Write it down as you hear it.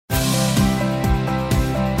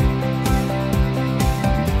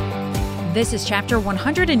This is chapter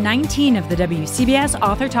 119 of the WCBS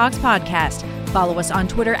Author Talks podcast. Follow us on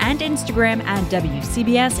Twitter and Instagram at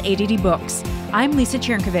WCBS 880 Books. I'm Lisa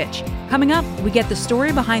Chernkovich. Coming up, we get the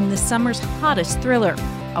story behind this summer's hottest thriller.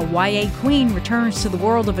 A YA queen returns to the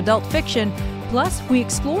world of adult fiction. Plus, we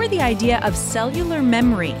explore the idea of cellular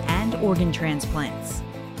memory and organ transplants.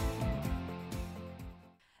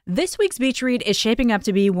 This week's Beach Read is shaping up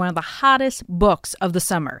to be one of the hottest books of the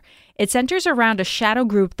summer. It centers around a shadow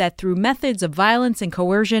group that, through methods of violence and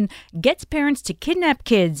coercion, gets parents to kidnap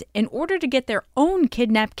kids in order to get their own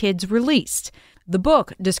kidnapped kids released. The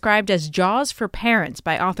book, described as Jaws for Parents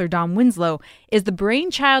by author Don Winslow, is the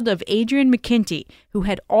brainchild of Adrian McKinty, who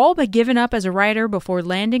had all but given up as a writer before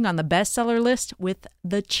landing on the bestseller list with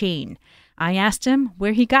The Chain. I asked him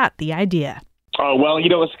where he got the idea. Oh, well, it's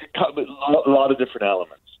a lot of different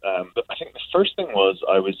elements. But I think the first thing was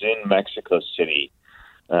I was in Mexico City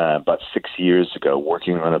about 6 years ago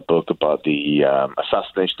working on a book about the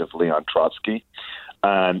assassination of Leon Trotsky.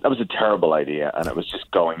 And that was a terrible idea, and it was just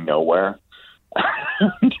going nowhere.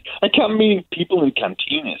 I kept meeting people in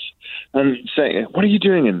cantinas and saying, "What are you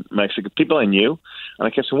doing in Mexico?" People I knew. And I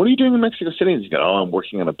kept saying, "What are you doing in Mexico City?" And he's going, "Oh, I'm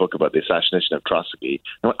working on a book about the assassination of Trotsky."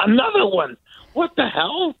 I went, "Another one? What the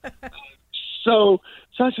hell?" So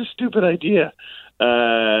such a stupid idea.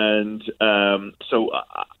 And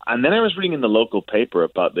and then I was reading in the local paper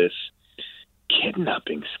about this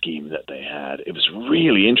kidnapping scheme that they had. It was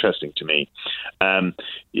really interesting to me.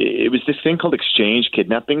 It was this thing called exchange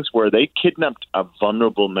kidnappings, where they kidnapped a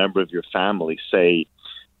vulnerable member of your family, say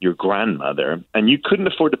your grandmother, and you couldn't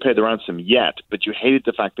afford to pay the ransom yet, but you hated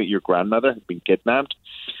the fact that your grandmother had been kidnapped.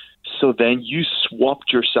 So then you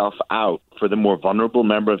swapped yourself out for the more vulnerable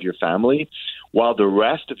member of your family, while the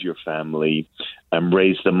rest of your family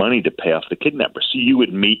raised the money to pay off the kidnapper. So you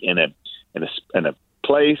would meet in a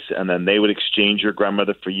place, and then they would exchange your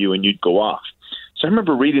grandmother for you, and you'd go off. So I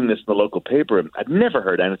remember reading this in the local paper, and I'd never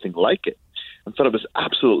heard anything like it, and thought it was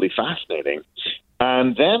absolutely fascinating.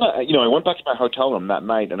 And then, I went back to my hotel room that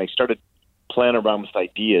night, and I started playing around with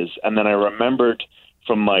ideas. And then I remembered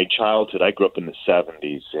from my childhood, I grew up in the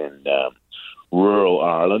 70s in rural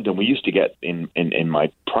Ireland, and we used to get in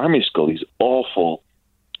my primary school these awful,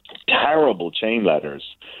 terrible chain letters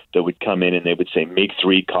that would come in, and they would say, "Make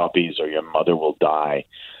 3 copies or your mother will die."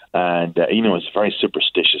 And, it's a very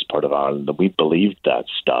superstitious part of Ireland, and we believed that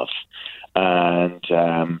stuff. And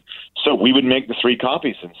so we would make the 3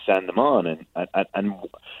 copies and send them on.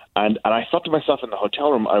 And I thought to myself in the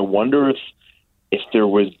hotel room, I wonder if there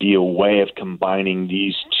would be a way of combining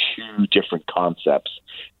these 2 different concepts,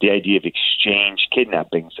 the idea of exchange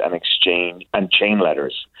kidnappings and chain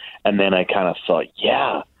letters. And then I kind of thought,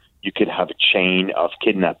 yeah, you could have a chain of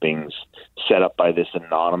kidnappings set up by this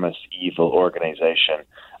anonymous evil organization.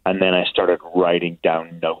 And then I started writing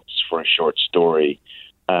down notes for a short story.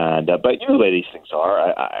 And but you know the way these things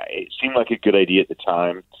are. It seemed like a good idea at the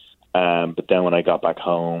time. But then when I got back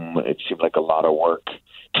home, it seemed like a lot of work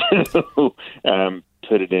to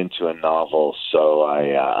put it into a novel. So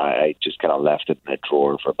I just kind of left it in a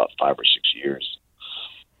drawer for about 5 or 6 years.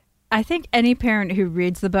 I think any parent who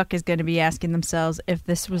reads the book is going to be asking themselves, if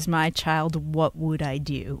this was my child, what would I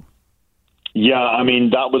do? Yeah,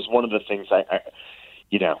 that was one of the things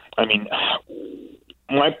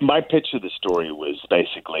my pitch of the story was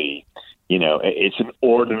basically, it's an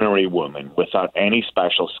ordinary woman without any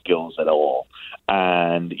special skills at all.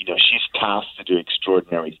 And, she's tasked to do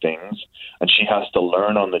extraordinary things, and she has to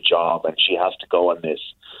learn on the job, and she has to go on this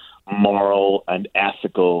moral and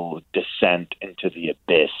ethical descent into the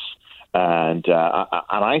abyss. And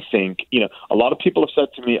I think, a lot of people have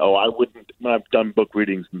said to me, I wouldn't, when I've done book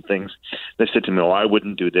readings and things, they said to me, I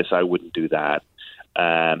wouldn't do this, I wouldn't do that.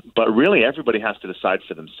 But really, everybody has to decide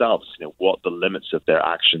for themselves, what the limits of their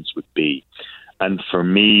actions would be. And for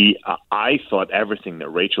me, I thought everything that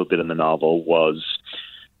Rachel did in the novel was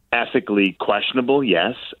ethically questionable,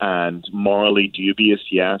 yes, and morally dubious,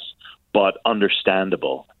 yes, but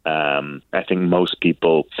understandable. I think most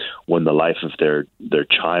people, when the life of their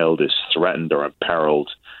child is threatened or imperiled,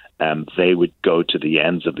 they would go to the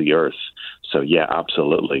ends of the earth. So, yeah,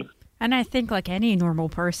 absolutely. And I think like any normal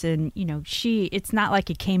person, it's not like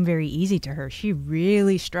it came very easy to her. She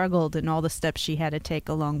really struggled in all the steps she had to take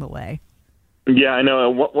along the way. Yeah, I know.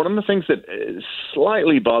 One of the things that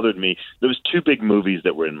slightly bothered me, there was 2 big movies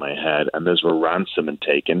that were in my head, and those were Ransom and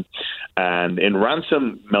Taken. And in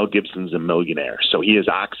Ransom, Mel Gibson's a millionaire, so he has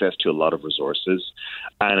access to a lot of resources.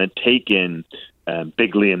 And in Taken,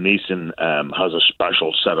 big Liam Neeson has a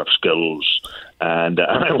special set of skills. And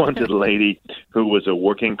I wanted a lady who was a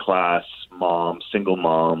working class mom, single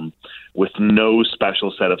mom, with no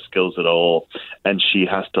special set of skills at all. And she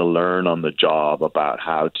has to learn on the job about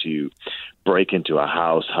how to break into a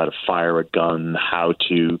house, how to fire a gun, how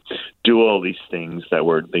to do all these things that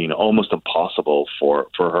were, almost impossible for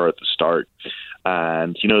her at the start.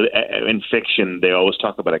 And, in fiction, they always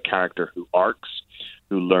talk about a character who arcs,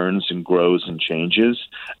 who learns and grows and changes.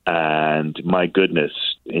 And my goodness,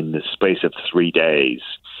 in the space of 3 days,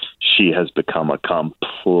 she has become a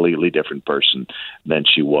completely different person than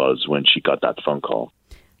she was when she got that phone call.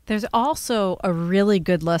 There's also a really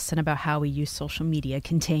good lesson about how we use social media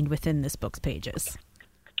contained within this book's pages.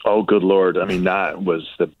 Oh, good Lord. I mean, that was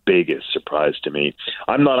the biggest surprise to me.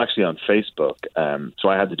 I'm not actually on Facebook, so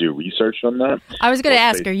I had to do research on that. I was going to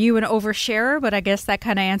ask, are you an oversharer? But I guess that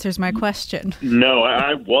kind of answers my question. No,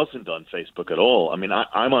 I wasn't on Facebook at all. I mean,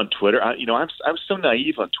 I'm on Twitter. I was so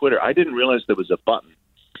naive on Twitter. I didn't realize there was a button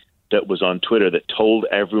that was on Twitter that told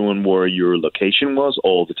everyone where your location was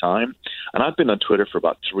all the time. And I've been on Twitter for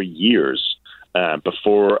about 3 years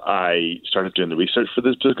before I started doing the research for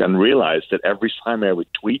this book, and realized that every time I would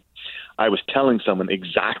tweet, I was telling someone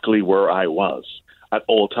exactly where I was at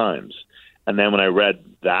all times. And then when I read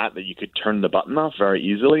that you could turn the button off very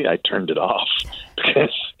easily, I turned it off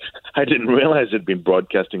because I didn't realize it'd been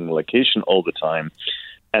broadcasting the location all the time.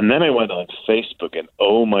 And then I went on Facebook, and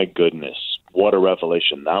oh my goodness, what a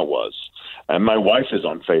revelation that was. And my wife is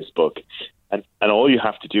on Facebook, and all you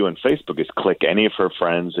have to do on Facebook is click any of her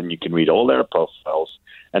friends, and you can read all their profiles,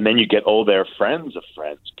 and then you get all their friends of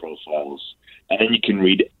friends' profiles, and then you can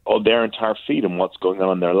read all their entire feed and what's going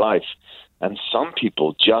on in their life. And some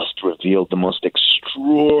people just revealed the most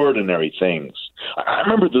extraordinary things. I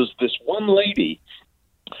remember there's this one lady,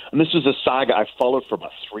 and this was a saga I followed for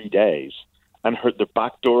about 3 days, and the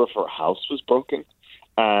back door of her house was broken,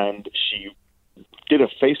 and she did a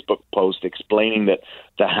Facebook post explaining that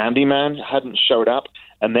the handyman hadn't showed up,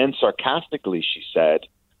 and then sarcastically she said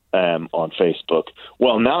on Facebook,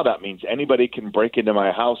 well, now that means anybody can break into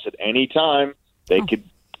my house at any time. They could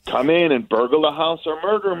come in and burgle the house or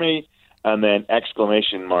murder me. And then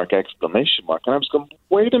exclamation mark. And I was going,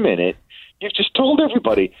 wait a minute, you've just told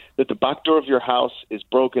everybody that the back door of your house is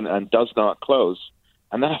broken and does not close.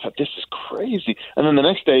 And then I thought, this is crazy. And then the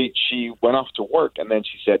next day, she went off to work, and then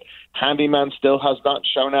she said, handyman still has not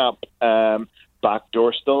shown up. Back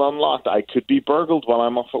door still unlocked. I could be burgled while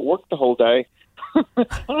I'm off at work the whole day. I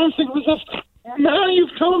was thinking, now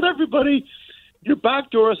you've told everybody your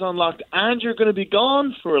back door is unlocked, and you're going to be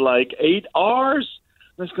gone for like 8 hours.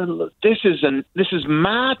 I was going, look, this is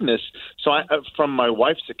madness. So from my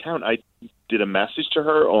wife's account, I did a message to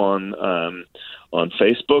her on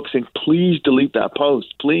Facebook saying, please delete that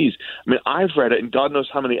post, please. I mean, I've read it, and God knows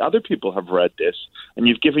how many other people have read this. And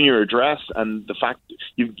you've given your address, and the fact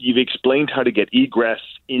you've explained how to get egress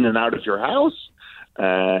in and out of your house.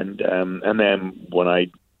 And then when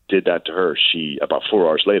I did that to her, she about 4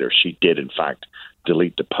 hours later, she did in fact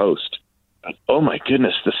delete the post. And, oh my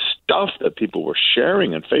goodness, the stuff that people were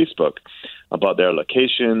sharing on Facebook about their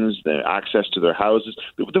locations, their access to their houses.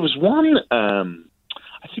 There was one,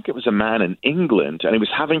 I think it was a man in England, and he was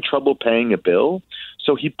having trouble paying a bill.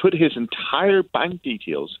 So he put his entire bank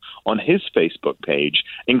details on his Facebook page,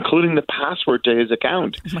 including the password to his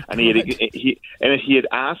account. And he had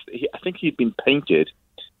asked, I think he'd been painted.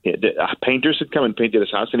 Painters had come and painted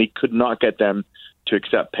his house, and he could not get them to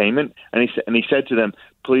accept payment. And he said to them,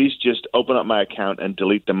 please just open up my account and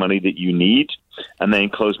delete the money that you need, and then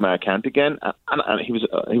close my account again. And he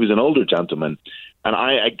was an older gentleman. And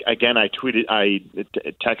I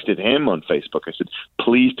texted him on Facebook. I said,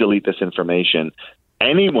 please delete this information.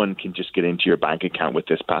 Anyone can just get into your bank account with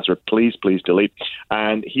this password. Please, please delete.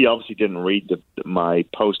 And he obviously didn't read my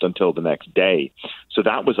post until the next day. So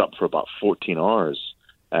that was up for about 14 hours.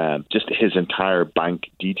 Just his entire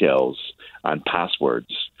bank details and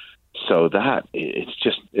passwords. So that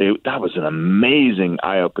was an amazing,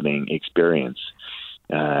 eye-opening experience,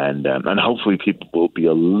 and hopefully people will be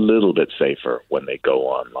a little bit safer when they go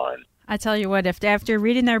online. I tell you what, if after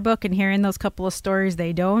reading their book and hearing those couple of stories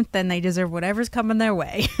they don't, then they deserve whatever's coming their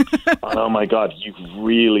way. Oh my God, you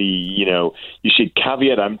really, you should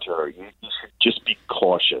caveat emptor. You should just be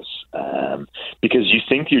cautious, because you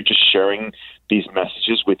think you're just sharing these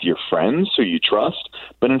messages with your friends who you trust,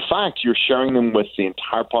 but in fact, you're sharing them with the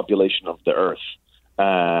entire population of the earth.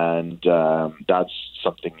 And that's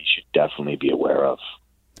something you should definitely be aware of.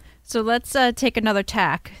 So let's take another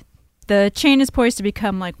tack. The Chain is poised to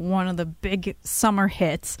become like one of the big summer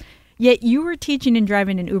hits. Yet you were teaching and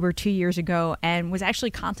driving an Uber 2 years ago and was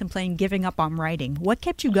actually contemplating giving up on writing. What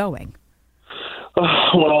kept you going? Well,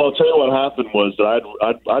 I'll tell you what happened was that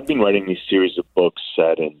I'd been writing these series of books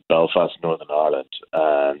set in Belfast, Northern Ireland,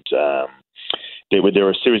 and they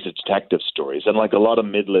were a series of detective stories, and like a lot of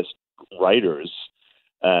mid-list writers,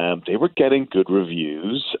 they were getting good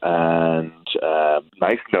reviews and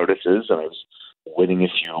nice notices, and I was winning a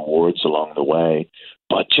few awards along the way,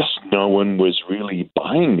 but just no one was really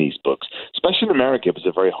buying these books. Especially in America, it was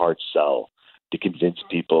a very hard sell to convince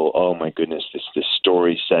people, oh my goodness, this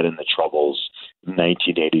story set in the Troubles,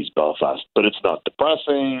 1980s Belfast, but it's not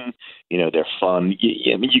depressing, they're fun.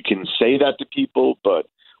 I mean, you can say that to people, but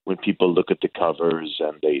when people look at the covers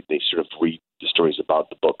and they sort of read the stories about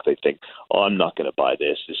the book, they think, oh, I'm not going to buy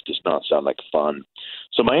this. This does not sound like fun.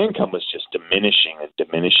 So my income was just diminishing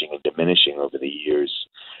over the years.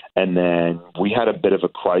 And then we had a bit of a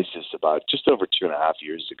crisis about just over 2.5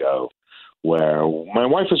 years ago, where my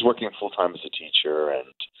wife was working full-time as a teacher,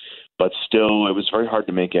 but still it was very hard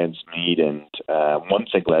to make ends meet, and one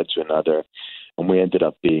thing led to another, and we ended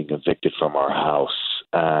up being evicted from our house.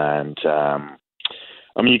 And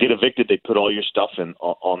you get evicted, they put all your stuff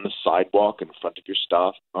on the sidewalk in front of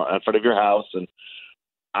your house, and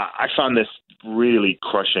I found this really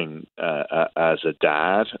crushing as a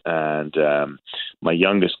dad. And my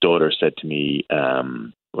youngest daughter said to me,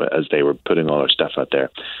 as they were putting all our stuff out there,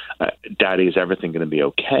 Daddy, is everything going to be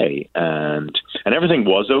okay? And everything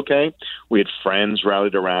was okay. We had friends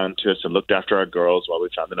rallied around to us and looked after our girls while we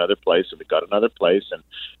found another place, and we got another place, and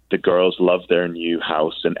the girls loved their new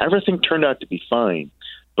house, and everything turned out to be fine.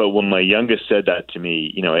 But when my youngest said that to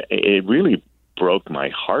me, it really broke my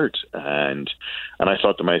heart, and I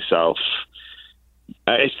thought to myself,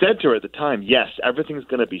 I said to her at the time, yes, everything's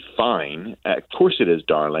going to be fine. Of course it is,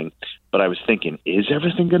 darling. But I was thinking, is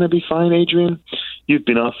everything going to be fine, Adrian? You've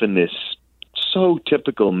been off in this so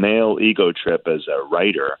typical male ego trip as a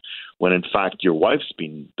writer, when in fact your wife's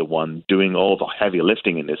been the one doing all the heavy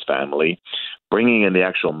lifting in this family, bringing in the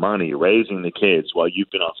actual money, raising the kids, while you've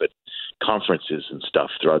been off at conferences and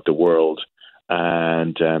stuff throughout the world.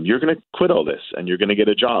 And you're going to quit all this and you're going to get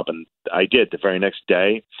a job. And I did. The very next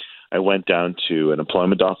day, I went down to an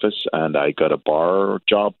employment office and I got a bar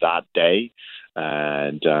job that day.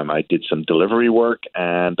 And I did some delivery work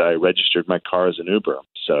and I registered my car as an Uber.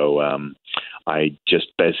 So I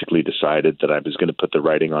just basically decided that I was going to put the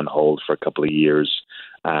writing on hold for a couple of years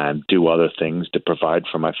and do other things to provide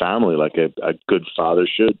for my family like a good father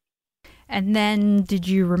should. And then did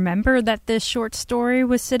you remember that this short story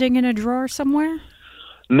was sitting in a drawer somewhere?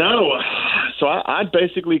 No. So I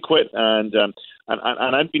basically quit, and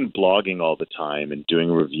I'd been blogging all the time and doing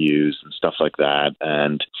reviews and stuff like that.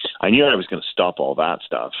 And I knew I was going to stop all that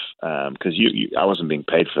stuff because I wasn't being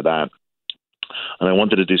paid for that. And I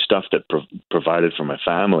wanted to do stuff that provided for my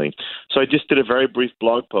family. So I just did a very brief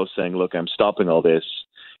blog post saying, look, I'm stopping all this.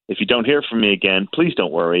 If you don't hear from me again, please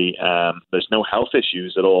don't worry. There's no health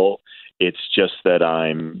issues at all. It's just that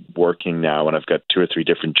I'm working now and I've got 2 or 3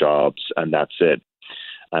 different jobs and that's it.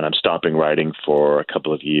 And I'm stopping writing for a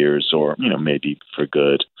couple of years or, maybe for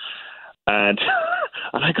good. And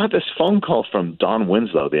I got this phone call from Don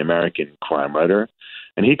Winslow, the American crime writer.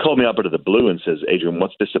 And he called me up out of the blue and says, Adrian,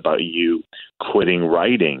 what's this about you quitting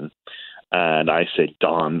writing? And I said,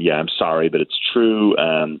 Don, yeah, I'm sorry, but it's true.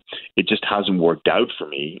 It just hasn't worked out for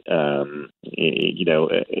me, in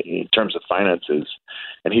terms of finances.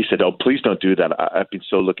 And he said, oh, please don't do that. I've been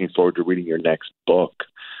so looking forward to reading your next book.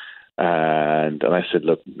 And I said,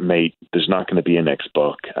 look, mate, there's not going to be a next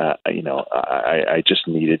book. I just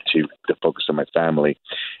needed to focus on my family.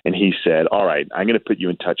 And he said, all right, I'm going to put you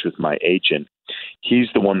in touch with my agent. He's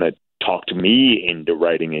the one that talked me into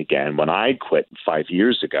writing again when I quit 5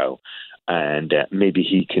 years ago. And maybe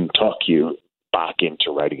he can talk you back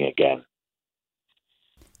into writing again.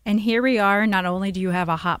 And here we are. Not only do you have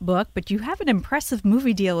a hot book, but you have an impressive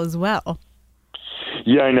movie deal as well.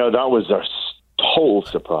 Yeah, I know. That was a total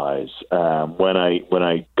surprise. When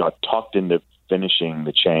I got talked into finishing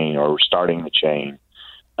the chain or starting the chain,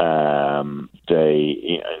 my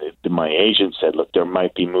agent said, look, there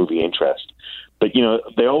might be movie interest. But,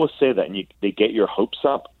 they always say that and they get your hopes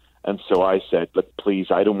up. And so I said, look,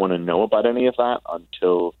 please, I don't want to know about any of that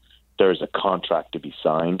until there's a contract to be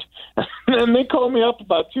signed. And they called me up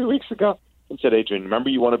about 2 weeks ago and said, Adrian,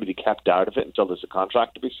 remember you want to be kept out of it until there's a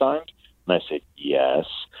contract to be signed? And I said, yes.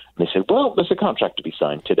 And they said, well, there's a contract to be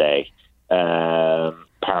signed today.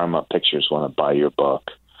 Paramount Pictures want to buy your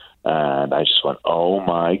book. And I just went, oh,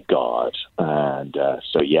 my God. And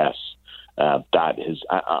so, yes, I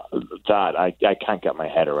can't get my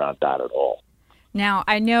head around that at all. Now,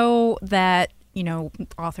 I know that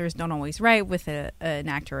authors don't always write with an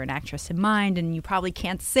actor or an actress in mind, and you probably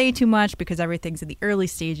can't say too much because everything's in the early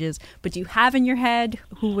stages. But do you have in your head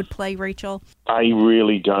who would play Rachel? I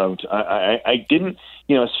really don't. I didn't.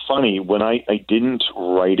 It's funny when I didn't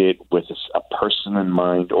write it with a person in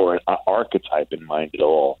mind or an archetype in mind at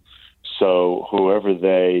all. So whoever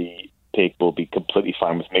they pick will be completely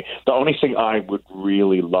fine with me. The only thing I would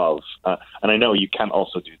really love, and I know you can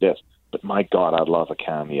also do this, but my God, I'd love a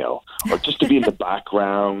cameo or just to be in the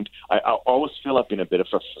background. I always feel I've been a bit of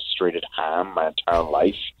a frustrated ham my entire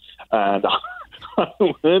life, and I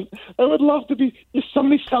would love to be just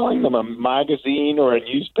somebody selling them a magazine or a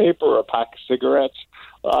newspaper or a pack of cigarettes.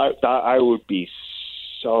 I would be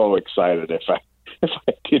so excited if I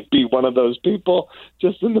could be one of those people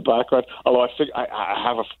just in the background. Although I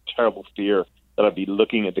have a terrible fear that I'd be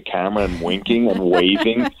looking at the camera and winking and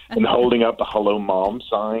waving and holding up a "Hello, Mom"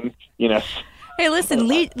 sign. Hey, listen,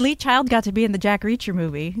 Lee Child got to be in the Jack Reacher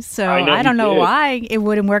movie, so I don't know why it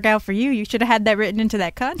wouldn't work out for you. You should have had that written into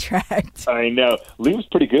that contract. I know. Lee was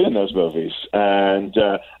pretty good in those movies, and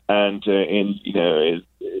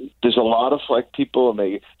there's a lot of people,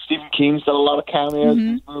 and Stephen King's done a lot of cameos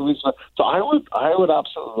in these movies. So I would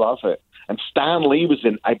absolutely love it. And Stan Lee was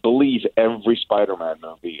in, I believe, every Spider-Man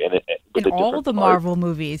movie, in all the Marvel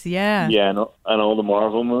movies, yeah. Yeah, and all the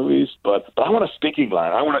Marvel movies. But I want a speaking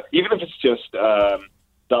line. I want to, even if it's just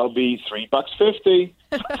that'll be $3.50,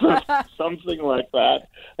 something like that.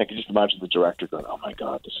 I can just imagine the director going, "Oh my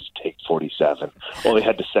God, this is take 47." All he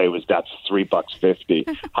had to say was, "That's $3.50."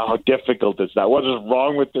 How difficult is that? What is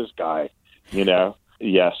wrong with this guy? Yeah.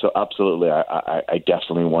 So absolutely, I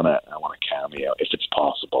definitely want a cameo if it's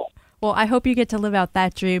possible. Well, I hope you get to live out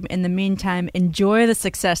that dream. In the meantime, enjoy the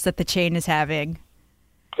success that the chain is having.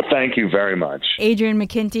 Thank you very much. Adrian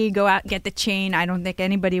McKinty, go out and get the chain. I don't think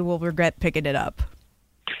anybody will regret picking it up.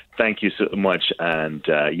 Thank you so much. And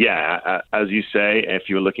as you say, if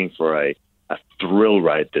you're looking for a thrill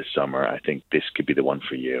ride this summer, I think this could be the one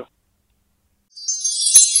for you.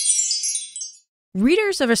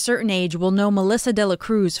 Readers of a certain age will know Melissa De La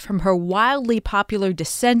Cruz from her wildly popular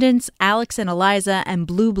Descendants, Alex and Eliza, and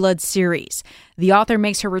Blue Blood series. The author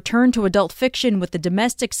makes her return to adult fiction with the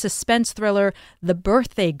domestic suspense thriller The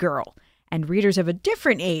Birthday Girl. And readers of a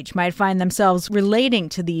different age might find themselves relating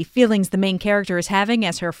to the feelings the main character is having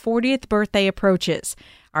as her 40th birthday approaches.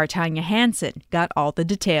 Our Tanya Hansen got all the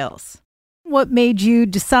details. What made you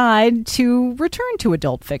decide to return to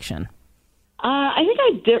adult fiction? I think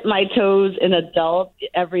I dip my toes in adult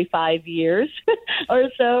every 5 years or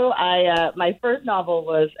so. My first novel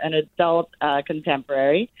was an adult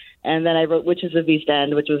contemporary, and then I wrote Witches of East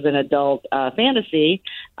End, which was an adult fantasy,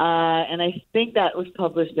 and I think that was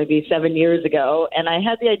published maybe 7 years ago. And I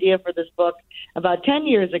had the idea for this book about 10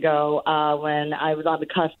 years ago when I was on the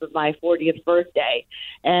cusp of my 40th birthday.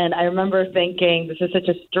 And I remember thinking, this is such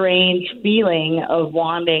a strange feeling of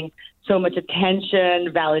wanting so much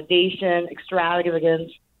attention, validation,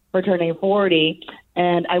 extravagance for turning 40.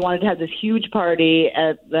 And I wanted to have this huge party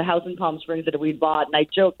at the house in Palm Springs that we'd bought. And I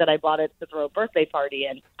joked that I bought it to throw a birthday party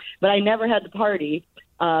in. But I never had the party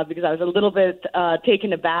because I was a little bit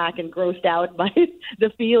taken aback and grossed out by the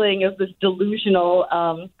feeling of this delusional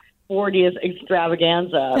 40th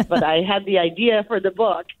extravaganza. But I had the idea for the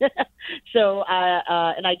book. So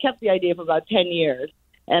I kept the idea for about 10 years.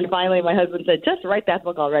 And finally, my husband said, just write that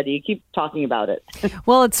book already. You keep talking about it.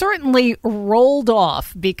 Well, it certainly rolled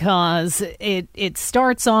off because it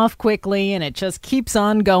starts off quickly and it just keeps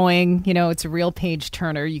on going. It's a real page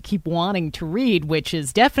turner. You keep wanting to read, which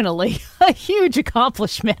is definitely a huge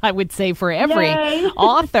accomplishment, I would say, for every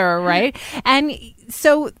author, right? And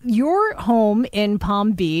so your home in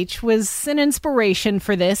Palm Beach was an inspiration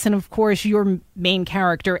for this. And of course, your main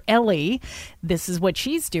character, Ellie, this is what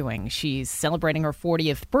she's doing. She's celebrating her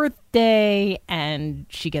 40th birthday and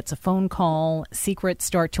she gets a phone call. Secrets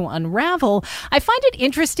start to unravel. I find it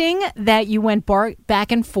interesting that you went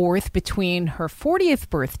back and forth between her 40th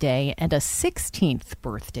birthday and a 16th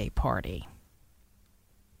birthday party.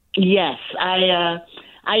 Yes,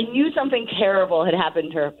 I knew something terrible had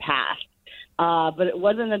happened to her past. But it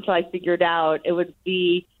wasn't until I figured out it would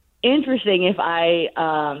be interesting if I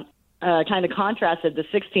kind of contrasted the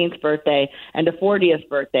 16th birthday and the 40th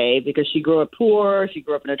birthday, because she grew up poor, she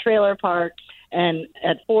grew up in a trailer park, and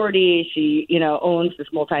at 40, she, owns this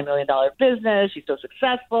multi-million-dollar business. She's so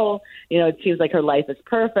successful. It seems like her life is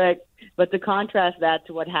perfect. But to contrast that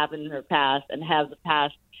to what happened in her past and have the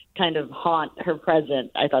past kind of haunt her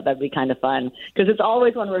present, I thought that'd be kind of fun, because it's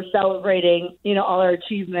always when we're celebrating, all our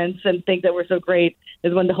achievements and think that we're so great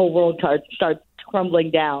is when the whole world starts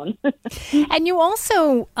crumbling down. And you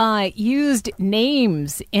also used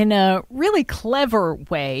names in a really clever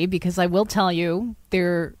way, because I will tell you,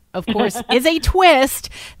 there, of course, is a twist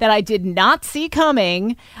that I did not see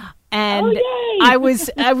coming. And I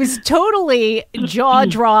was totally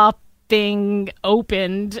jaw-dropping,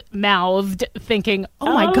 opened-mouthed, thinking,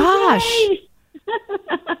 oh my gosh. Yay.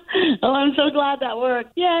 Oh, I'm so glad that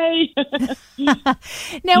worked. Yay.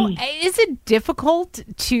 Now, is it difficult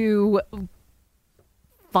to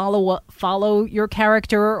follow your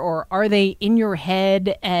character, or are they in your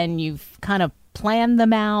head and you've kind of planned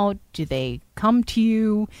them out? Do they come to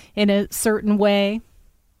you in a certain way?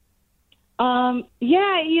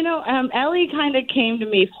 Ellie kind of came to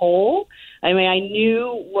me whole. I mean, I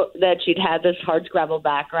knew that she'd had this hardscrabble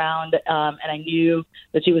background, and I knew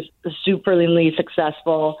that she was superly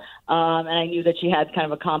successful, and I knew that she had kind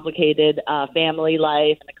of a complicated family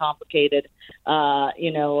life and a complicated,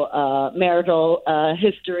 marital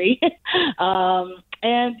history.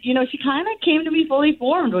 And, she kind of came to me fully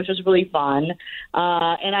formed, which was really fun.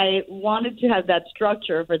 And I wanted to have that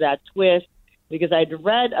structure for that twist, because I'd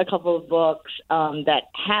read a couple of books that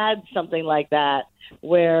had something like that,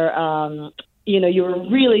 where, you were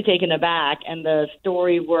really taken aback, and the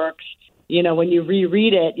story works. When you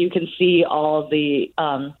reread it, you can see all the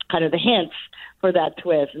kind of the hints for that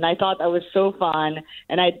twist. And I thought that was so fun.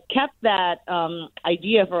 And I'd kept that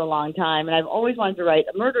idea for a long time. And I've always wanted to write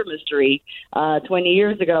a murder mystery. 20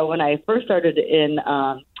 years ago, when I first started in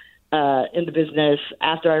the business,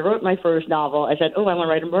 after I wrote my first novel, I said, I want to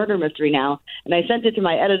write a murder mystery now. And I sent it to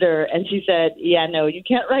my editor, and she said, yeah, no, you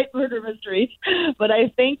can't write murder mysteries. But I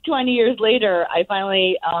think 20 years later, I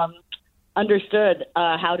finally understood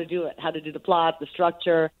how to do it, how to do the plot, the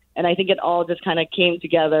structure. And I think it all just kind of came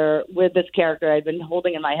together with this character I'd been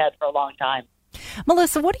holding in my head for a long time.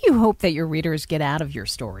 Melissa, what do you hope that your readers get out of your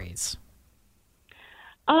stories?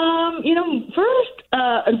 First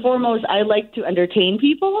and foremost, I like to entertain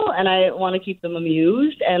people, and I want to keep them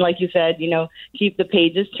amused. And like you said, keep the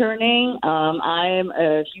pages turning. I'm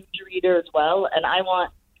a huge reader as well, and I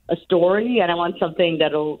want a story, and I want something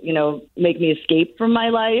that'll, make me escape from my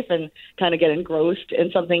life and kind of get engrossed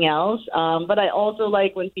in something else. But I also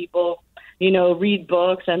like when people, read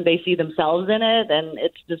books and they see themselves in it, and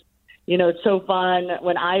it's just, it's so fun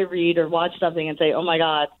when I read or watch something and say, oh my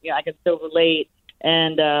God, I can so relate.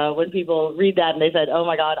 And when people read that and they said, oh,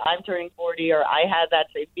 my God, I'm turning 40, or I had that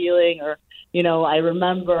same feeling, or, I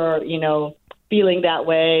remember, feeling that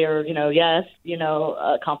way, or, yes,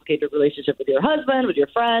 a complicated relationship with your husband, with your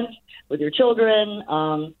friends, with your children.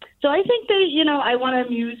 So I think that, I want to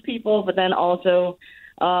amuse people, but then also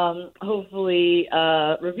hopefully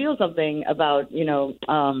reveal something about,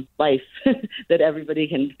 life that everybody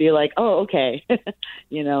can feel like, oh, okay,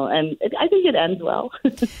 and I think it ends well.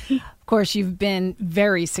 Of course, you've been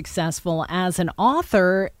very successful as an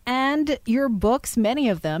author, and your books, many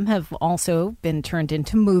of them, have also been turned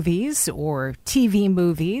into movies or TV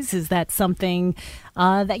movies. Is that something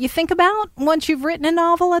that you think about once you've written a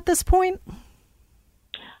novel at this point?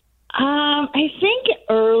 I think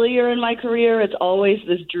earlier in my career, it's always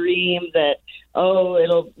this dream that,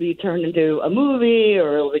 it'll be turned into a movie,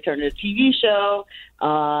 or it'll be turned into a TV show,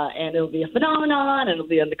 and it'll be a phenomenon, and it'll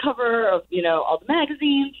be on the cover of, all the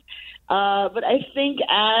magazines. But I think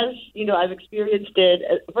as, I've experienced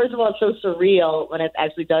it, first of all, it's so surreal when it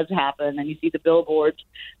actually does happen, and you see the billboards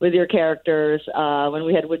with your characters. When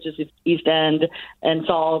we had Witches East End and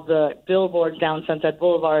saw the billboards down Sunset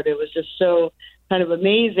Boulevard, it was just so kind of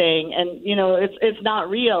amazing. And, it's not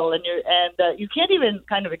real, and you can't even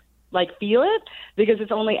kind of feel it, because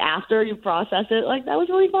it's only after you process it. Like, that was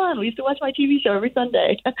really fun. We used to watch my TV show every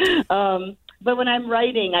Sunday. But when I'm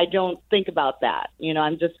writing, I don't think about that.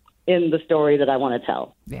 I'm just in the story that I want to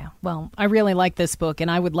tell. Yeah. Well, I really like this book,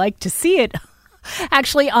 and I would like to see it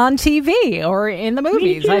actually on TV or in the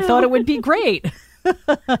movies. I thought it would be great.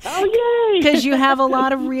 Oh, yay! Because you have a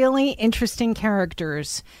lot of really interesting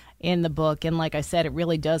characters in the book, and like I said, it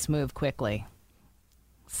really does move quickly.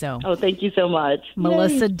 So, thank you so much.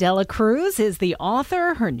 Melissa De La Cruz is the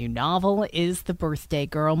author. Her new novel is The Birthday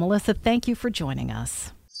Girl. Melissa, thank you for joining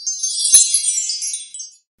us.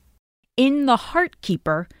 In The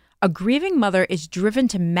Heartkeeper, a grieving mother is driven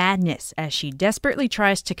to madness as she desperately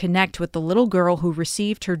tries to connect with the little girl who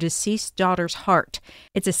received her deceased daughter's heart.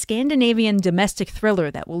 It's a Scandinavian domestic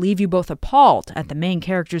thriller that will leave you both appalled at the main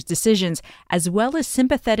character's decisions as well as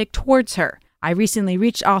sympathetic towards her. I recently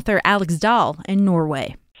reached author Alex Dahl in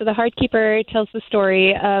Norway. So The Heartkeeper tells the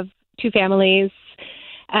story of two families.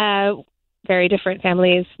 very different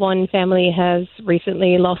families. One family has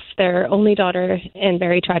recently lost their only daughter in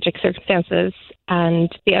very tragic circumstances, and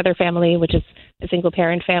the other family, which is a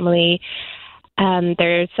single-parent family, her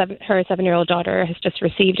 7-year-old daughter has just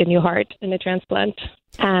received a new heart in a transplant,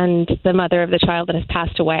 and the mother of the child that has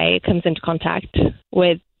passed away comes into contact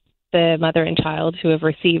with the mother and child who have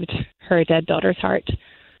received her dead daughter's heart.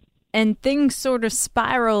 And things sort of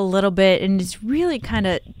spiral a little bit, and it's really kind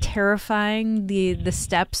of terrifying, the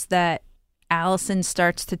steps that Allison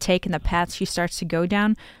starts to take and the path she starts to go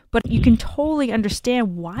down. But you can totally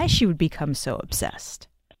understand why she would become so obsessed.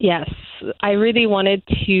 Yes, I really wanted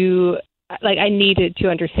to, I needed to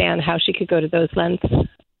understand how she could go to those lengths,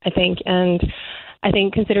 I think. And I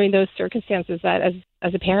think considering those circumstances, that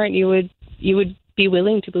as a parent, you would be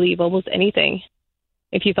willing to believe almost anything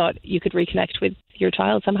if you thought you could reconnect with your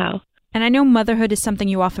child somehow. And I know motherhood is something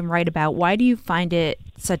you often write about. Why do you find it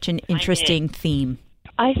such an interesting theme?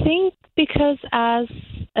 I think because as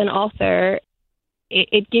an author,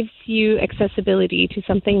 it gives you accessibility to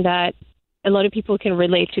something that a lot of people can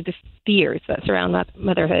relate to, the fears that surround that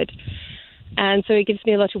motherhood. And so it gives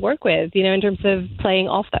me a lot to work with, in terms of playing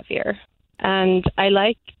off that fear. And I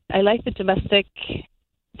like the domestic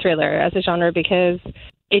thriller as a genre because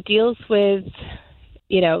it deals with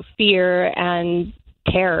fear and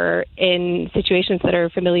terror in situations that are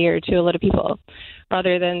familiar to a lot of people,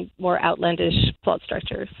 rather than more outlandish plot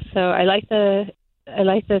structures. So I like the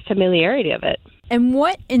familiarity of it. And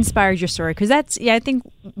what inspired your story? Because I think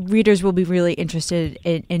readers will be really interested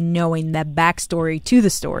in knowing that backstory to the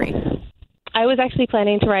story. I was actually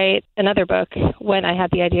planning to write another book when I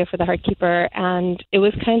had the idea for The Heartkeeper, and it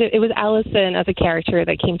was Allison as a character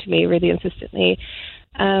that came to me really insistently.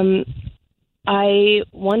 I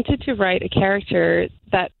wanted to write a character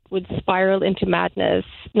that would spiral into madness,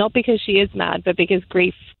 not because she is mad, but because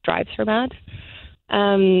grief drives her mad.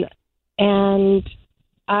 And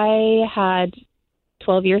I had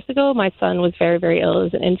 12 years ago, my son was very, very ill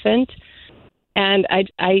as an infant. And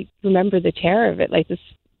I remember the terror of it, like this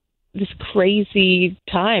crazy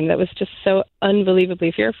time that was just so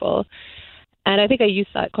unbelievably fearful. And I think I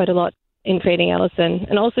used that quite a lot in creating Allison,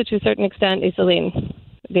 and also to a certain extent Iselin,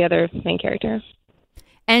 the other main character.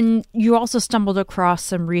 And you also stumbled across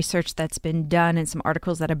some research that's been done and some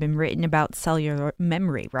articles that have been written about cellular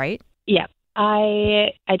memory, right? Yeah.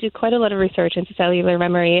 I did quite a lot of research into cellular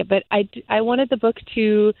memory, but I wanted the book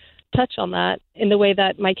to touch on that in the way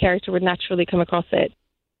that my character would naturally come across it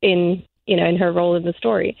in her role in the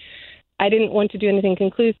story. I didn't want to do anything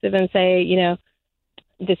conclusive and say,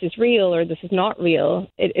 this is real or this is not real.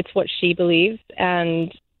 It's what she believes,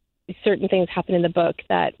 and certain things happen in the book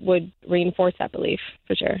that would reinforce that belief,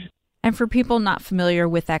 for sure. And for people not familiar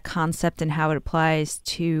with that concept and how it applies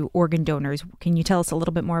to organ donors, can you tell us a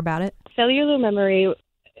little bit more about it? Cellular memory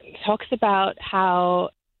talks about how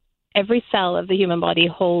every cell of the human body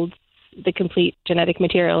holds the complete genetic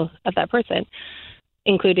material of that person,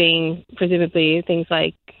 including presumably things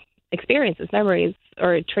like experiences, memories,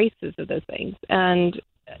 or traces of those things. And,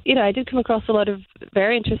 I did come across a lot of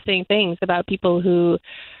very interesting things about people who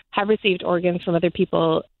have received organs from other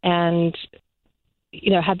people and,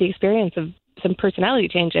 had the experience of some personality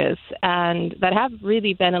changes and that have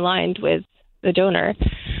really been aligned with the donor.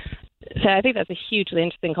 So I think that's a hugely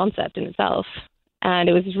interesting concept in itself. And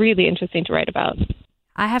it was really interesting to write about.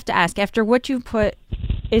 I have to ask, after what you put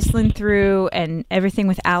Iselin through and everything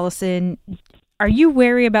with Allison, are you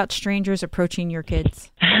wary about strangers approaching your kids?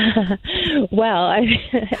 Well,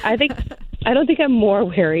 I don't think I'm more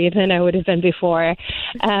wary than I would have been before.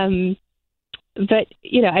 But,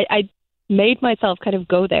 I made myself kind of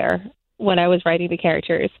go there when I was writing the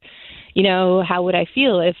characters. How would I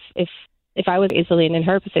feel if I was Iselin in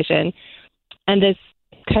her position and this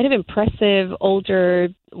kind of impressive, older,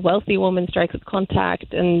 wealthy woman strikes up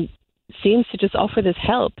contact and seems to just offer this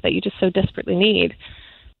help that you just so desperately need.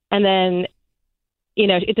 And then,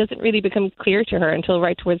 it doesn't really become clear to her until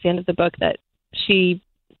right towards the end of the book that she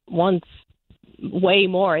wants way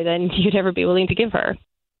more than you'd ever be willing to give her.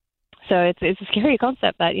 So it's a scary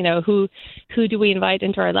concept that, who do we invite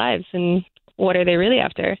into our lives and what are they really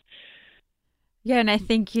after? Yeah, and I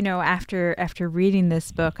think, after reading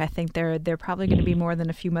this book, I think there are probably going to be more than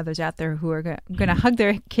a few mothers out there who are going to hug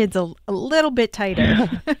their kids a little bit tighter.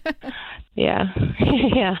 Yeah.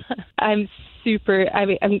 Yeah. I've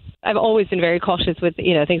always been very cautious with,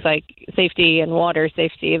 things like safety and water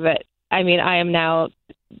safety, but I am now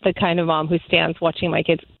the kind of mom who stands watching my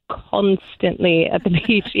kids constantly at the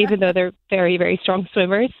beach, even though they're very, very strong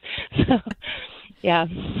swimmers. So, yeah,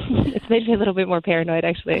 it's made me a little bit more paranoid,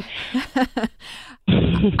 actually.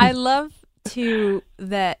 I love too,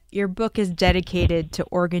 that your book is dedicated to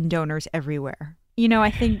organ donors everywhere. You know,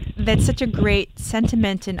 I think that's such a great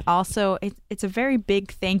sentiment, and also it's a very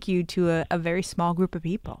big thank you to a very small group of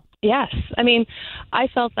people. Yes. I mean, I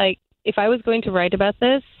felt like if I was going to write about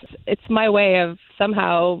this, it's my way of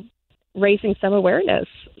somehow raising some awareness.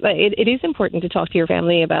 It is important to talk to your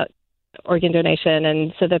family about organ donation,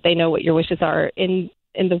 and so that they know what your wishes are in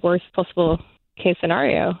the worst possible case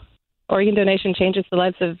scenario. Organ donation changes the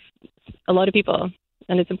lives of a lot of people,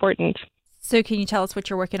 and it's important. So can you tell us what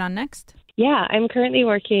you're working on next? Yeah, I'm currently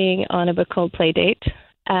working on a book called Playdate,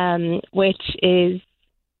 which is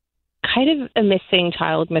kind of a missing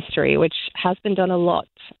child mystery, which has been done a lot.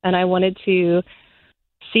 And I wanted to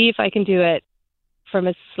see if I can do it from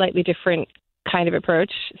a slightly different kind of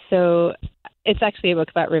approach. So it's actually a book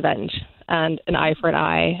about revenge and an eye for an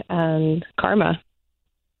eye and karma.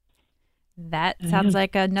 That sounds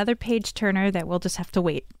like another page turner that we'll just have to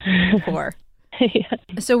wait for. Yeah.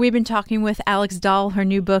 So we've been talking with Alex Dahl. Her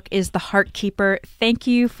new book is The Heart Keeper. Thank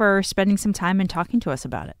you for spending some time and talking to us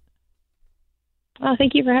about it. Oh,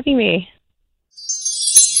 thank you for having me.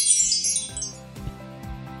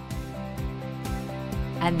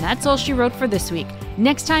 And that's all she wrote for this week.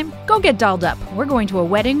 Next time, go get dolled up. We're going to a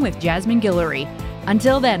wedding with Jasmine Guillory.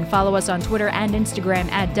 Until then, follow us on Twitter and Instagram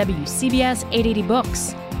at WCBS 880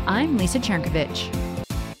 Books. I'm Lisa Chernkovich.